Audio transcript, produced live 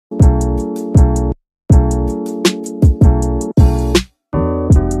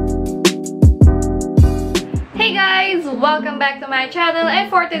Welcome back to my channel,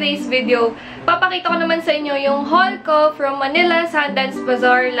 and for today's video, papakita ko naman sa inyo yung haul ko from Manila Sundance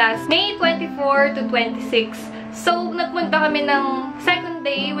Bazaar last May 24 to 26. So, nagpunta kami ng second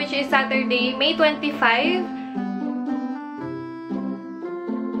day, which is Saturday, May 25.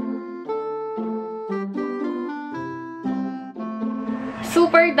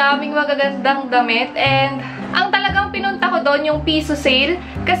 Super daming magagandang damit, and ang talagang pinunta ko doon yung PISO sale.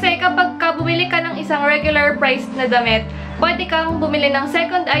 Kasi kapag bumili ka ng isang regular price na damit, pwede kang bumili ng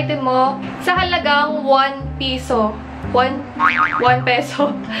second item mo sa halagang 1 piso. 1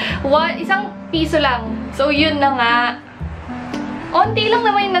 peso. Isang piso lang. So, yun na nga. Onti lang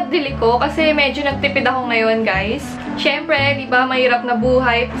naman yung nagdili ko kasi medyo nagtipid ako ngayon, guys. Siyempre, di ba, mahirap na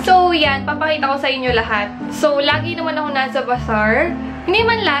buhay. So, yan, papakita ko sa inyo lahat. So, lagi naman ako nasa bazaar. Hindi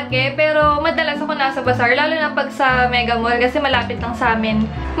man lagi, pero madalas ako nasa bazaar, lalo na pag sa Mega Mall kasi malapit lang sa amin.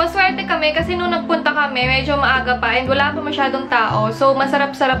 Maswerte kami kasi nung nagpunta kami, medyo maaga pa and wala pa masyadong tao. So,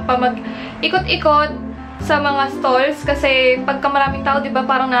 masarap-sarap pa mag-ikot-ikot sa mga stalls kasi pagka maraming tao, di ba,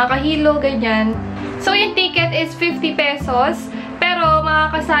 parang nakakahilo, ganyan. So, yung ticket is 50 pesos, pero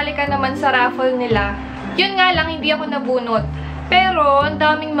makakasali ka naman sa raffle nila. Yun nga lang, hindi ako nabunot. Pero, ang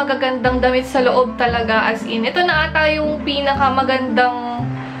daming magagandang damit sa loob talaga, as in. Ito na ata yung pinakamagandang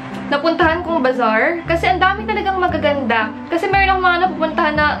napuntahan kong bazaar. Kasi ang dami talagang magaganda. Kasi meron akong mga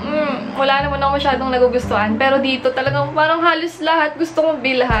napupuntahan na, wala naman ako masyadong nagugustuhan. Pero dito talagang parang halos lahat gusto kong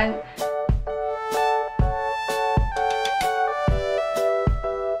bilhan.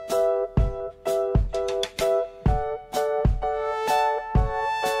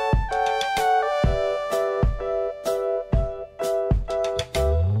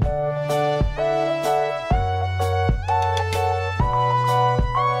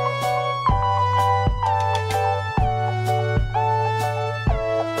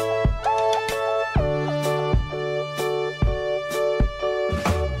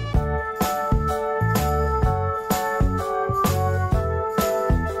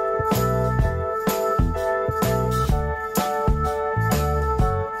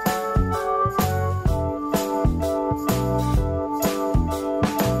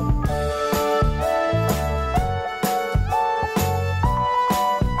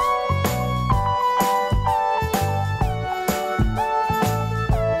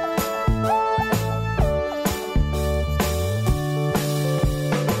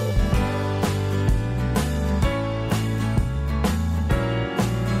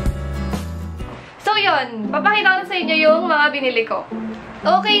 Papakita ko sa inyo yung mga binili ko.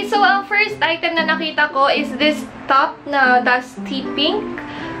 Okay, so ang first item na nakita ko is this top na dusty pink.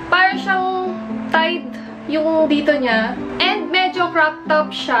 Parang siyang tied yung dito niya. And medyo crop top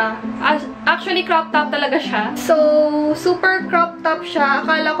siya. Actually, crop top talaga siya. So, super crop top siya.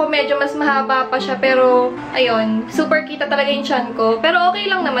 Akala ko medyo mas mahaba pa siya. Pero, ayun, super kita talaga yung chan ko. Pero okay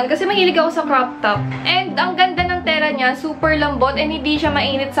lang naman kasi mahilig ako sa crop top. And ang ganda ng tela niya, super lambot and hindi siya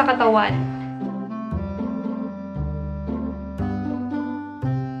mainit sa katawan.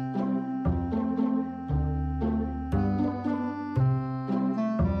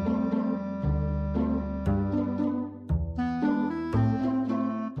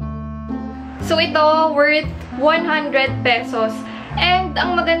 So, ito, worth 100 pesos. And,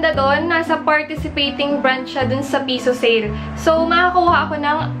 ang maganda doon, nasa participating brand siya dun sa PISO sale. So, makakuha ako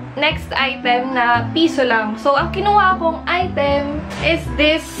ng next item na piso lang. So, ang kinuha kong item is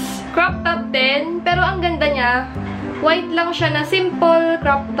this crop top din. Pero, ang ganda niya, white lang siya na simple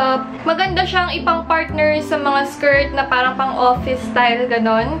crop top. Maganda siyang ipang partner sa mga skirt na parang pang office style,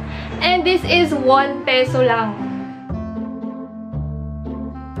 ganon. And, this is 1 peso lang.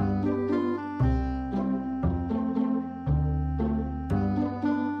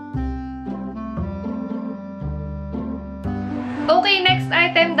 Okay, next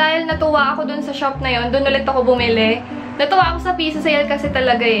item, dahil natuwa ako dun sa shop na yon, dun ulit ako bumili. Natuwa ako sa PISO sale kasi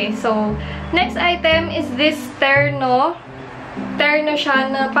talaga eh. So, next item is this terno. Terno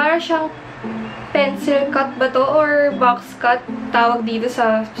siya na para siyang pencil cut ba to or box cut tawag dito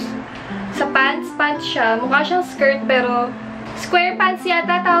sa pants. Pants siya. Mukha siyang skirt pero square pants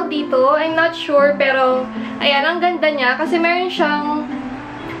yata tawag dito. I'm not sure pero ayan, ang ganda niya kasi meron siyang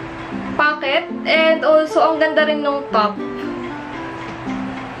pocket and also ang ganda rin nung top.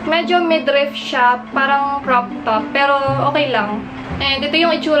 Medyo midriff siya, parang crop top, pero okay lang. And ito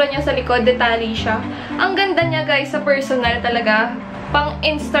yung itsura niya sa likod, detalye siya. Ang ganda niya, guys, sa personal talaga. Pang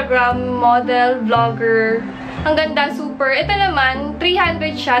Instagram, model, vlogger. Ang ganda, super. Ito naman,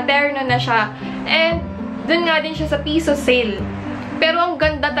 300 siya, terno na siya. And dun nga din siya sa PISO sale. Pero ang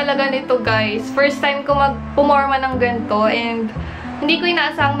ganda talaga nito, guys. First time ko pumorma ng ganito and hindi ko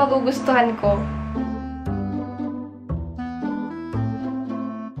inaasahang magugustuhan ko.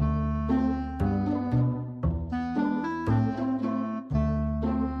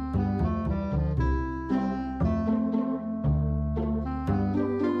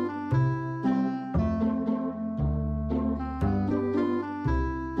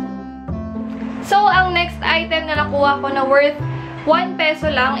 next item na nakuha ko na worth 1 peso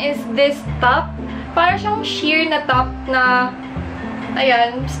lang is this top. Para siyang sheer na top na,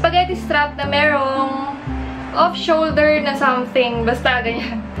 ayan, spaghetti strap na merong off-shoulder na something. Basta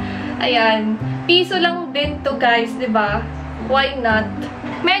ganyan. Ayan. Piso lang din to guys, diba? Why not?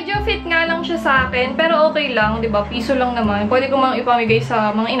 Medyo fit nga lang siya sa akin, pero okay lang, diba? Piso lang naman. Pwede ko mang ipamigay sa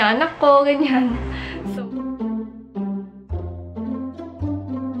mga inaanak ko, ganyan. So,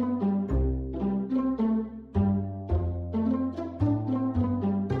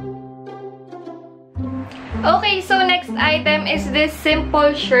 okay, so next item is this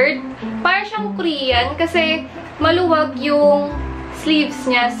simple shirt. Para siyang Korean kasi maluwag yung sleeves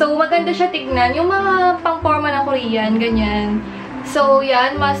niya. So, maganda siya tignan. Yung mga pang-forma ng Korean, ganyan. So,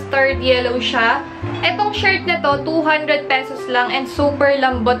 yan. Mustard yellow siya. Etong shirt na to, 200 pesos lang and super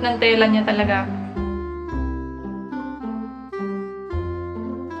lambot ng tela niya talaga.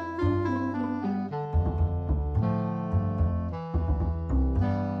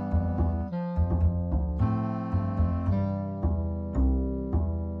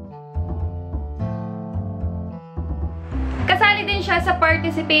 Kasali din siya sa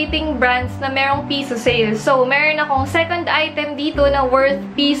participating brands na merong piso sale. So, meron akong second item dito na worth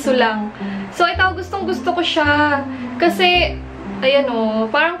piso lang. So, ito, gustong-gusto ko siya. Kasi, ayan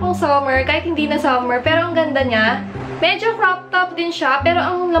o, parang pang summer, kahit hindi na summer, pero ang ganda niya. Medyo crop top din siya, pero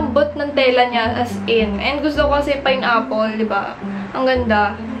ang lambot ng tela niya as in. And gusto ko kasi pineapple, di ba? Ang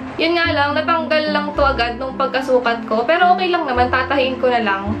ganda. Yun nga lang, natanggal lang to agad nung pagkasukat ko. Pero okay lang naman, tatahiin ko na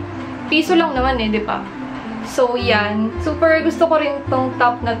lang. Piso lang naman eh, di ba? So, yan. Super gusto ko rin tong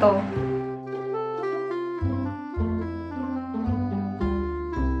top na to.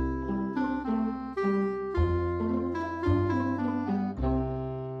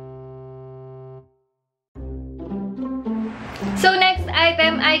 So, next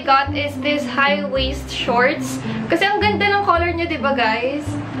item I got is this high-waist shorts. Kasi ang ganda ng color niya, diba guys?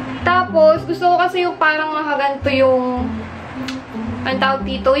 Tapos, gusto ko kasi yung parang nakaganto yung ang tawag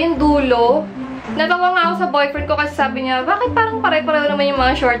dito, yung dulo. Natawa nga ako sa boyfriend ko kasi sabi niya, bakit parang pare-pareho naman yung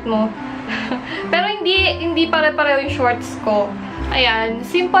mga short mo? Pero hindi pare-pareho yung shorts ko. Ayan,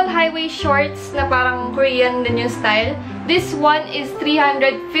 simple high-waist shorts na parang Korean din yung style. This one is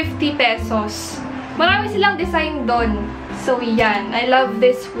 350 pesos. Marami silang design doon. So, yan. I love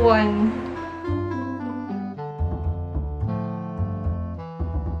this one.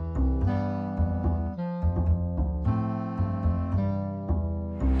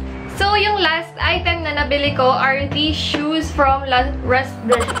 So, yung last item na nabili ko are these shoes from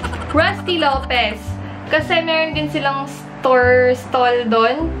Rusty Lopez. Kasi meron din silang stall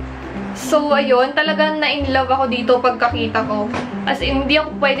doon. So, ayun. Talagang na-in-love ako dito pagkakita ko. As in, hindi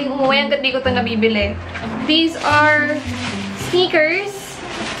ako pwedeng umuwi hanggat di ko ito nabibili. These are sneakers.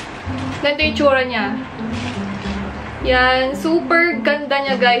 Ganito yung tsura niya. Yan. Super ganda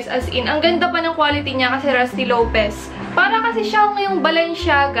niya, guys. As in, ang ganda pa ng quality niya kasi Rusty Lopez. Para kasi siyang yung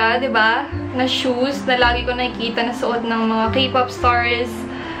Balenciaga, diba? Na shoes na lagi ko nakikita na suot ng mga K-pop stars.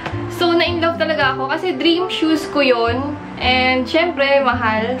 So, na-in-love talaga ako kasi dream shoes ko yon. And, syempre,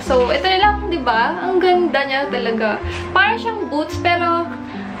 mahal. So, ito na lang, diba? Ang ganda niya talaga. Para siyang boots, pero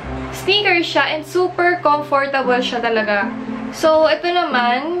sneakers siya and super comfortable siya talaga. So, ito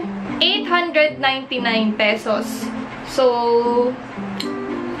naman, 899 pesos. So,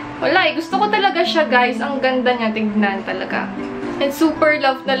 wala eh. Gusto ko talaga siya, guys. Ang ganda niya. Tignan talaga. And super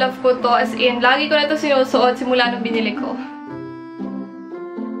love na love ko to. As in, lagi ko na to sinusuot simula nung binili ko.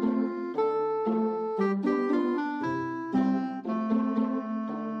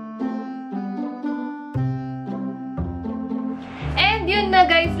 And yun na,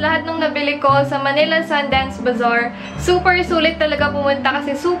 guys. Lahat ng nabili ko sa Manila Sundance Bazaar. Super sulit talaga pumunta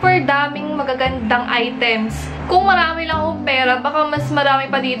kasi super daming magagandang items. Kung marami lang akong pera, baka mas marami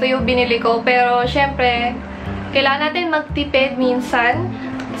pa dito yung binili ko. Pero, syempre, kailangan natin magtipid minsan.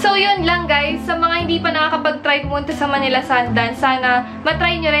 So, yun lang, guys. Sa mga hindi pa nakakapag-try pumunta sa Manila Sundance, sana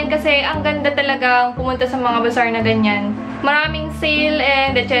matry nyo rin kasi ang ganda talaga pumunta sa mga bazaar na ganyan. Maraming sale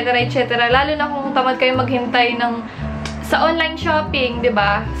and etc. etc. Lalo na kung tamad kayo maghintay sa online shopping,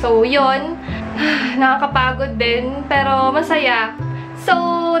 diba? So, yun. Nakakapagod din, pero masaya. So,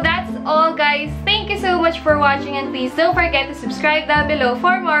 that's all, guys. Thank you so much for watching and please don't forget to subscribe down below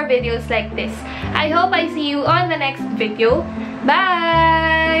for more videos like this. I hope I see you on the next video.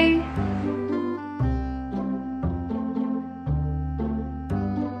 Bye!